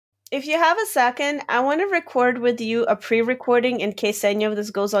if you have a second, I want to record with you a pre-recording in case any of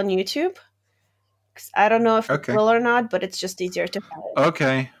this goes on YouTube. 'Cause I don't know if it will or not, but it's just easier to follow.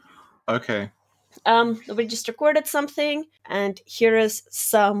 Okay. We just recorded something, and here is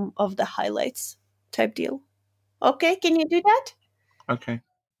some of the highlights type deal. Okay, can you do that? Okay.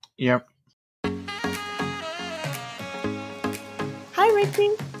 Yep. Hi,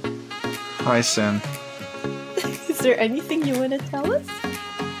 Richie. Hi, Sin. Is there anything you want to tell us?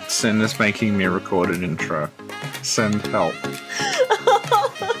 Sin is making me record an intro. Send help.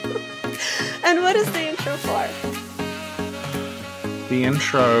 And what is the intro for? The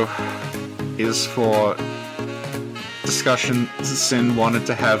intro is for discussion Sin wanted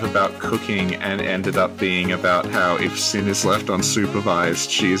to have about cooking and ended up being about how if Sin is left unsupervised,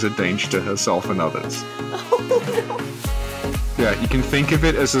 she is a danger to herself and others. Oh, no. Yeah, you can think of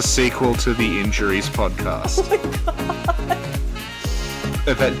it as a sequel to the Injuries podcast. Oh, my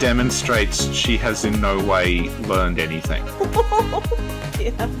God. That demonstrates she has in no way learned anything.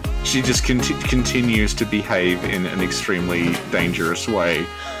 Yeah. She just continues to behave in an extremely dangerous way.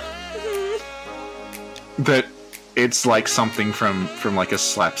 That it's like something from like a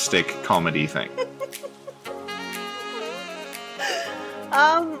slapstick comedy thing.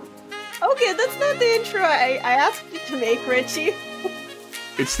 Okay, that's not the intro I asked you to make, Richie.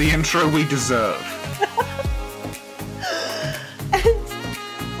 It's the intro we deserve. And,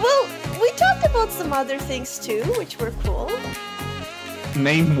 well, we talked about some other things too, which were cool.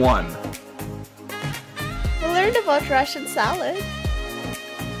 Name one. We learned about Russian salad.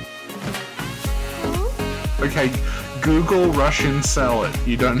 Okay, Google Russian salad.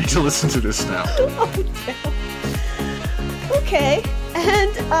 You don't need to listen to this now. Oh, damn. Okay,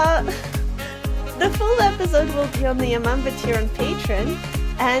 and the full episode will be on the Amambit here on Patreon,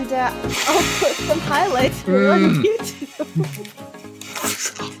 and I'll put some highlights here on YouTube.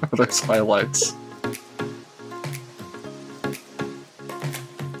 Those highlights.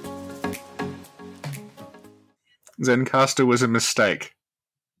 Zencaster was a mistake.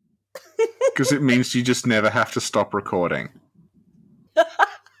 Because it means you just never have to stop recording.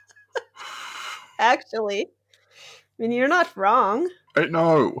 Actually, I mean, you're not wrong. I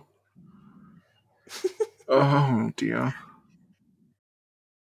know. Oh, dear.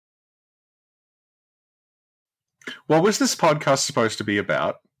 What was this podcast supposed to be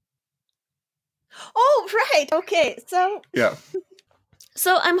about? Oh, right. Okay, so... Yeah.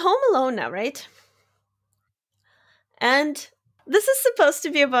 So I'm home alone now, right? And this is supposed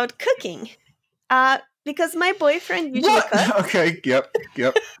to be about cooking. Because my boyfriend usually cooks. Okay, yep.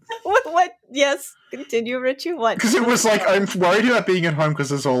 What? Yes, continue, Richie. What? Because it was like, I'm worried about being at home because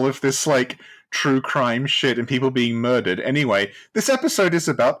there's all of this, like, true crime shit and people being murdered. Anyway, this episode is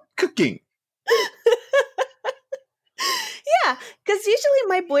about cooking. Yeah, because usually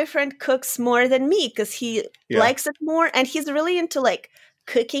my boyfriend cooks more than me because he likes it more, and he's really into, like,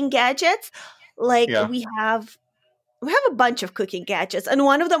 cooking gadgets. Like, we have a bunch of cooking gadgets, and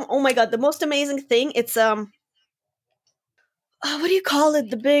one of them, oh my god, the most amazing thing, it's what do you call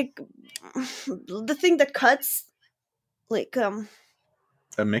it? The thing that cuts, like a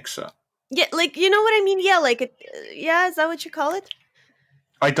mixer. Yeah, like, you know what I mean? Yeah, like it. Yeah, is that what you call it?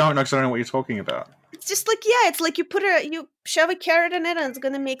 I don't know because I don't know what you're talking about. It's just like it's like you shove a carrot in it, and it's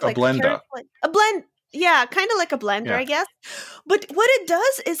gonna make like a blender. A blend. Yeah, kind of like a blender, I guess. But what it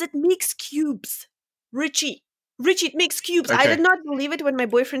does is it makes cubes, Richie, it makes cubes. Okay. I did not believe it when my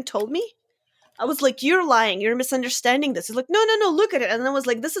boyfriend told me. I was like, you're lying. You're misunderstanding this. He's like, no, look at it. And I was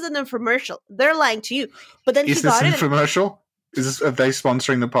like, this is an infomercial. They're lying to you. But then is he got it. Is this infomercial? Are they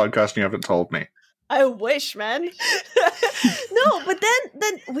sponsoring the podcast and you haven't told me? I wish, man. No, but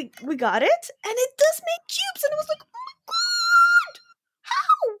then we got it, and it does make cubes. And I was like, oh my god,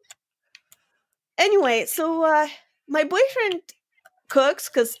 how? Anyway, so my boyfriend cooks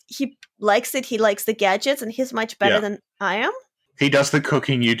because he likes it. He likes the gadgets, and he's much better than I am. He does the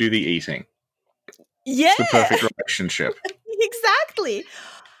cooking, you do the eating. Yeah. It's the perfect relationship. Exactly.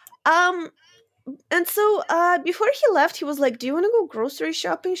 And so before he left, he was like, do you want to go grocery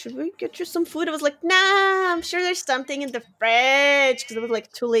shopping? Should we get you some food? I was like, nah, I'm sure there's something in the fridge, because I was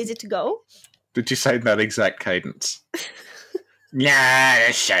like too lazy to go. Did you say that exact cadence? Yeah,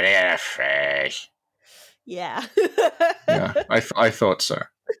 there's something in the fridge. Yeah. Yeah, I thought so.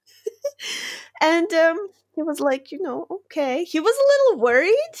 And he was like, okay. He was a little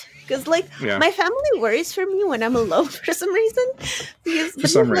worried because, like, my family worries for me when I'm alone for some reason. For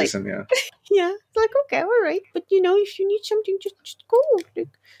some reason. Yeah. It's like, okay, all right. But, if you need something, just go. Like,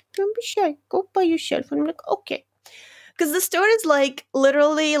 don't be shy. Go by yourself. And I'm like, okay. Because the store is, like,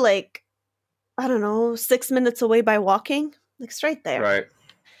 literally, like, I don't know, 6 minutes away by walking. Like, straight there. Right.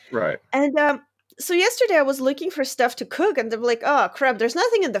 Right. And so yesterday I was looking for stuff to cook, and they're like, oh crap, there's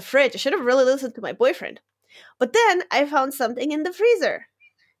nothing in the fridge. I should have really listened to my boyfriend. But then I found something in the freezer.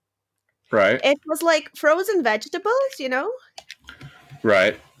 Right. It was like frozen vegetables, you know?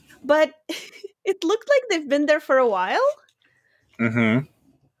 Right. But it looked like they've been there for a while. Mm-hmm.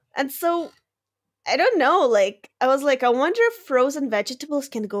 And so I don't know, like I was like, I wonder if frozen vegetables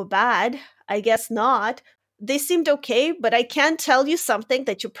can go bad. I guess not. They seemed okay, but I can tell you something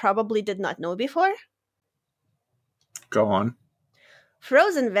that you probably did not know before. Go on.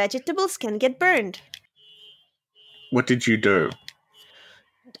 Frozen vegetables can get burned. What did you do?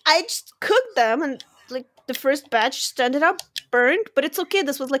 I just cooked them, and like the first batch just ended up burned, but it's okay.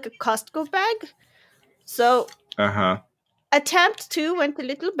 This was like a Costco bag. So attempt 2 went a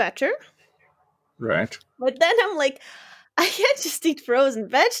little better. Right. But then I'm like, I can't just eat frozen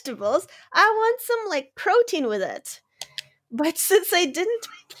vegetables. I want some like protein with it. But since I didn't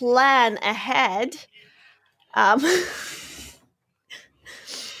plan ahead, you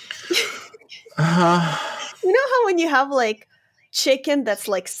know how when you have like chicken that's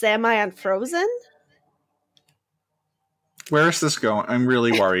like semi-unfrozen? Where is this going? I'm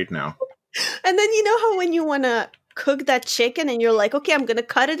really worried now. And then you know how when you want to cook that chicken and you're like, okay, I'm going to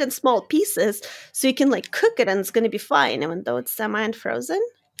cut it in small pieces so you can like cook it and it's going to be fine even though it's semi-unfrozen?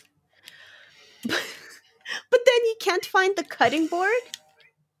 But then you can't find the cutting board.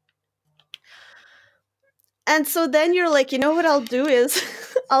 And so then you're like, you know what I'll do is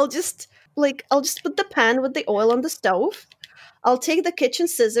I'll just put the pan with the oil on the stove. I'll take the kitchen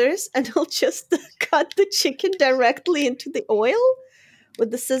scissors and I'll just cut the chicken directly into the oil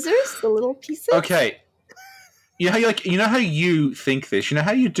with the scissors, the little pieces. Okay. You know how you think this. You know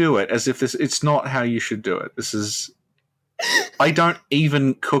how you do it as if it's not how you should do it. This is. I don't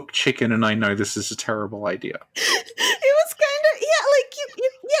even cook chicken, and I know this is a terrible idea. It was kind of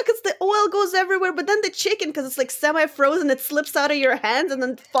because the oil goes everywhere, but then the chicken, because it's like semi-frozen, it slips out of your hands and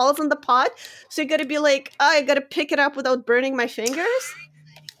then falls in the pot. So you got to be like, oh, I got to pick it up without burning my fingers.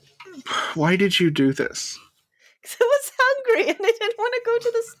 Why did you do this? Because I was hungry and I didn't want to go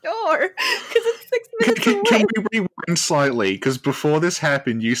to the store because it's 6 minutes away. Can we rewind slightly? Because before this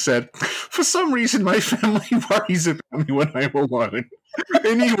happened, you said, for some reason, my family worries about me when I'm alone.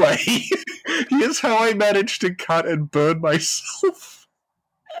 Anyway, here's how I managed to cut and burn myself.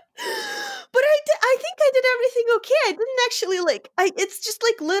 But I think I did everything okay. I didn't actually it's just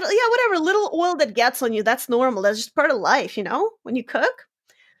like little oil that gets on you. That's normal. That's just part of life, you know? When you cook,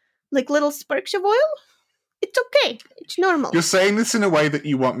 like little sparks of oil. It's okay. It's normal. You're saying this in a way that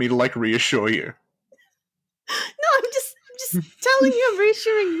you want me to like reassure you. No, I'm just telling you. I'm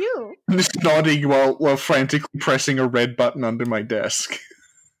reassuring you. I'm just nodding while frantically pressing a red button under my desk.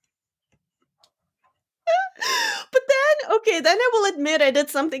 But then I will admit I did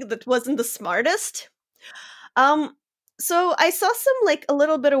something that wasn't the smartest. So I saw a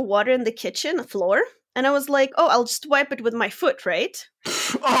little bit of water in the kitchen floor, and I was like, oh, I'll just wipe it with my foot, right?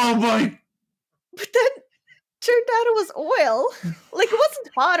 Oh my! But then turned out it was oil. Like, it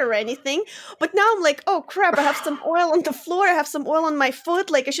wasn't hot or anything. But now I'm like, oh crap, I have some oil on the floor. I have some oil on my foot.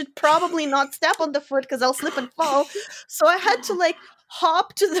 Like, I should probably not step on the foot because I'll slip and fall. So I had to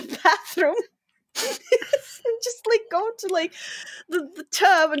hop to the bathroom and just go to the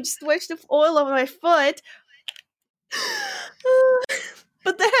tub and just wash the oil on my foot.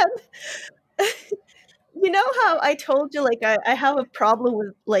 But then you know how I told you I have a problem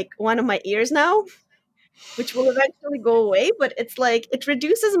with one of my ears now, which will eventually go away, but it's it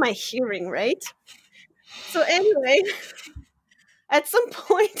reduces my hearing, right? So anyway, at some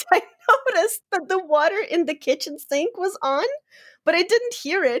point I noticed that the water in the kitchen sink was on, but I didn't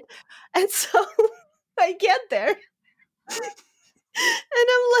hear it. And so I get there and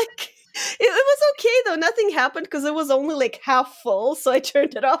I'm like, it was okay though. Nothing happened because it was only half full, so I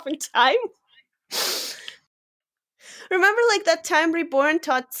turned it off in time. Remember that time Reborn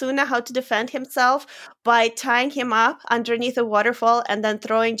taught Tsuna how to defend himself by tying him up underneath a waterfall and then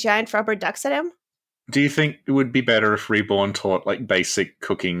throwing giant rubber ducks at him? Do you think it would be better if Reborn taught basic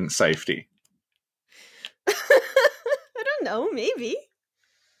cooking safety? I don't know, maybe.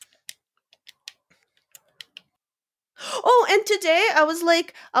 Oh, and today I was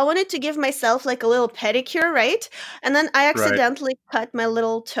I wanted to give myself a little pedicure, right? And then I accidentally cut my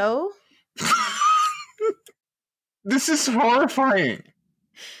little toe. This is horrifying.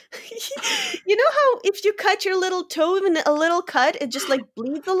 You know how if you cut your little toe, even a little cut, it just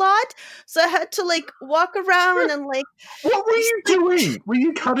bleeds a lot? So I had to walk around and What were you doing? Were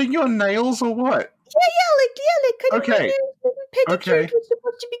you cutting your nails or what? like cutting my Okay. nails and pedicure. It was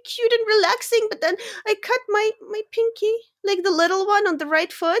supposed to be cute and relaxing, but then I cut my pinky, like the little one on the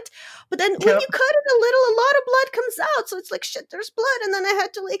right foot. But then when you cut it a lot of blood comes out. So it's like, shit, there's blood. And then I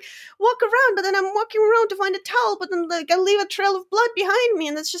had to like walk around, but then I'm walking around to find a towel, but then like I leave a trail of blood behind me,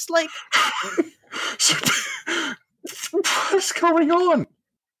 and it's just like... What's going on?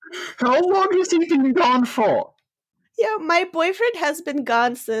 How long has he been gone for? Yeah, my boyfriend has been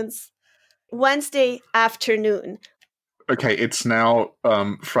gone since Wednesday afternoon. Okay, it's now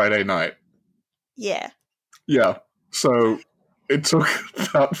Friday night. Yeah. Yeah, so it took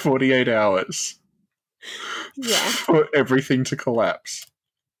about 48 hours for everything to collapse.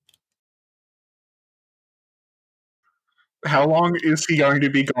 How long is he going to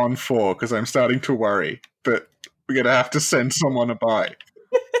be gone for? Because I'm starting to worry that we're going to have to send someone by.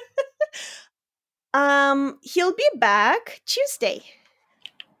 He'll be back Tuesday.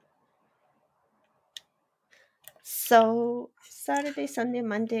 So Saturday, Sunday,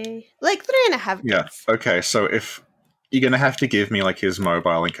 Monday, like 3.5 days. Yeah. Okay. So if you're gonna have to give me like his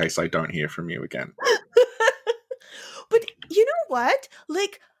mobile in case I don't hear from you again. But you know what?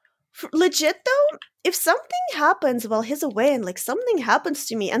 Like, legit though, if something happens while he's away and like something happens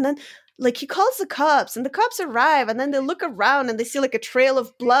to me, and then like he calls the cops and the cops arrive, and then they look around and they see like a trail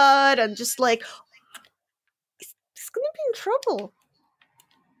of blood and just like, he's gonna be in trouble.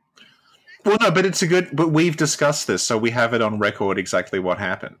 Well, no, but we've discussed this, so we have it on record exactly what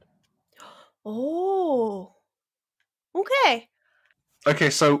happened. Oh. Okay. Okay,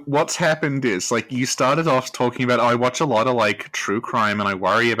 so what's happened is, like, you started off talking about, I watch a lot of, like, true crime, and I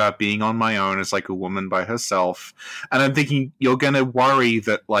worry about being on my own as, like, a woman by herself. And I'm thinking, you're going to worry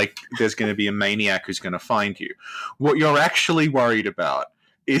that, like, there's going to be a maniac who's going to find you. What you're actually worried about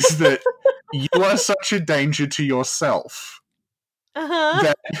is that you are such a danger to yourself.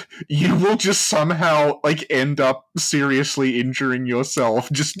 That you will just somehow like end up seriously injuring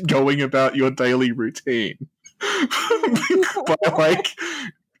yourself just going about your daily routine by like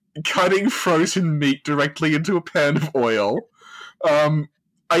cutting frozen meat directly into a pan of oil.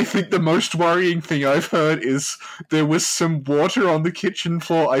 I think the most worrying thing I've heard is there was some water on the kitchen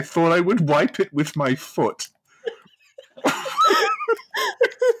floor. I thought I would wipe it with my foot.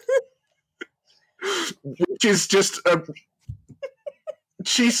 Which is just a...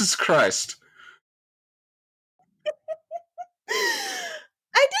 Jesus Christ. I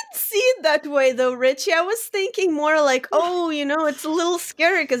didn't see it that way though, Richie. I was thinking more like, oh, you know, it's a little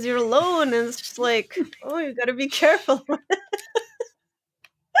scary because you're alone, and it's just like, oh, you gotta be careful.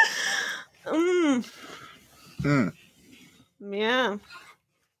 Yeah.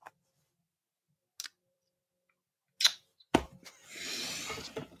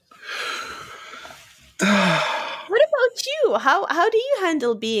 What about you? How do you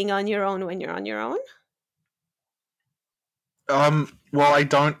handle being on your own when you're on your own? Well, I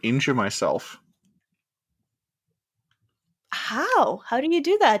don't injure myself. How? How do you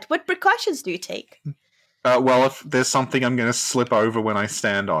do that? What precautions do you take? Well, if there's something I'm going to slip over when I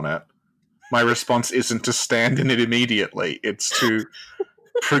stand on it, my response isn't to stand in it immediately. It's to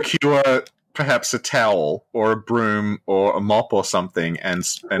procure perhaps a towel or a broom or a mop or something and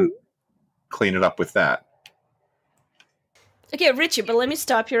clean it up with that. Okay, Richie, but let me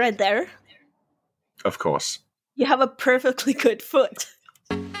stop you right there. Of course. You have a perfectly good foot.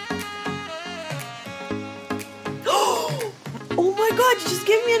 Oh my god, you just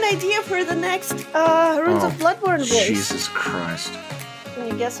gave me an idea for the next Runes of Bloodborne race. Jesus Christ. Can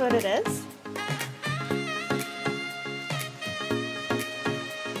you guess what it is?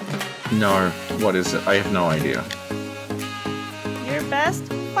 No. What is it? I have no idea. Your best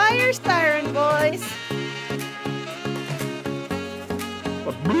fire siren, boys.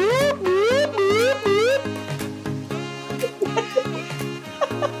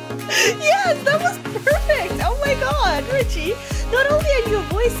 Yes, that was perfect. Oh my god, Richie. Not only are you a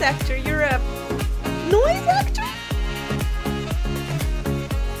voice actor, you're a noise actor?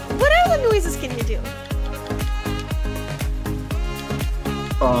 What other noises can you do?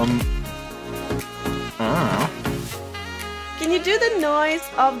 I don't know. Can you do the noise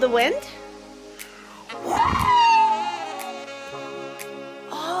of the wind?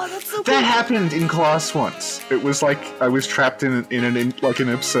 That happened in class once. It was like I was trapped in an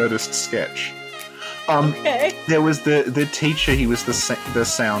absurdist sketch. Okay. There was the teacher. He was the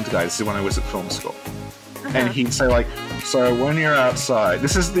sound guy. This is when I was at film school, and he'd say like, "So when you're outside,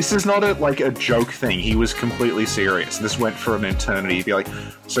 this is not a joke thing. He was completely serious. This went for an eternity. He'd be like,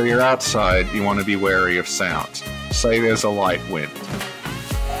 so you're outside. You want to be wary of sound. Say there's a light wind.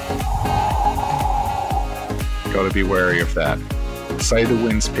 Got to be wary of that. Say the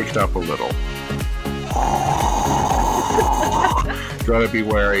wind's picked up a little. Gotta be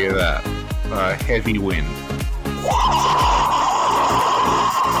wary of that. Heavy wind.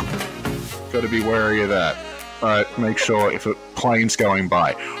 Gotta be wary of that. Make sure if a plane's going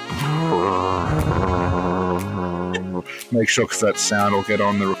by, make sure because that sound will get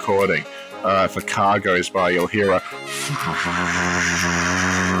on the recording. If a car goes by, you'll hear a.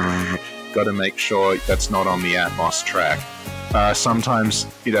 Gotta make sure that's not on the Atmos track. Sometimes,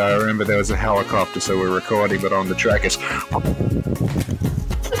 I remember there was a helicopter, so we're recording, but on the track it's.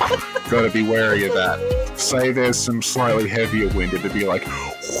 Gotta be wary of that. Say there's some slightly heavier wind, it'd be like.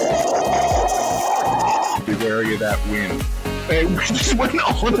 Be wary of that wind. And we just went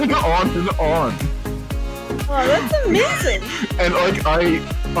on and on and on. Oh, that's amazing. And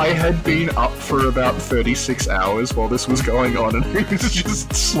I had been up for about 36 hours while this was going on, and I was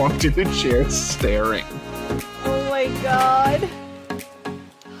just slumped in a chair staring. Oh my god.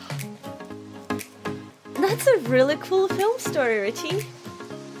 That's a really cool film story, Richie.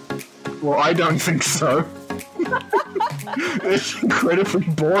 Well, I don't think so. It's an incredibly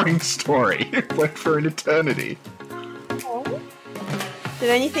boring story. It went for an eternity. Oh. Did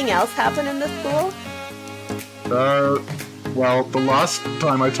anything else happen in the school? Well, the last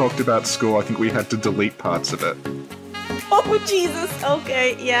time I talked about school, I think we had to delete parts of it. Oh, Jesus.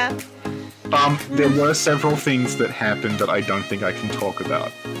 Okay, yeah. There were several things that happened that I don't think I can talk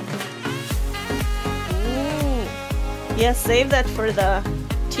about. Ooh. Yeah, save that for the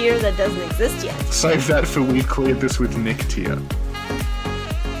tier that doesn't exist yet. Save that for We've Cleared This with Nick tier.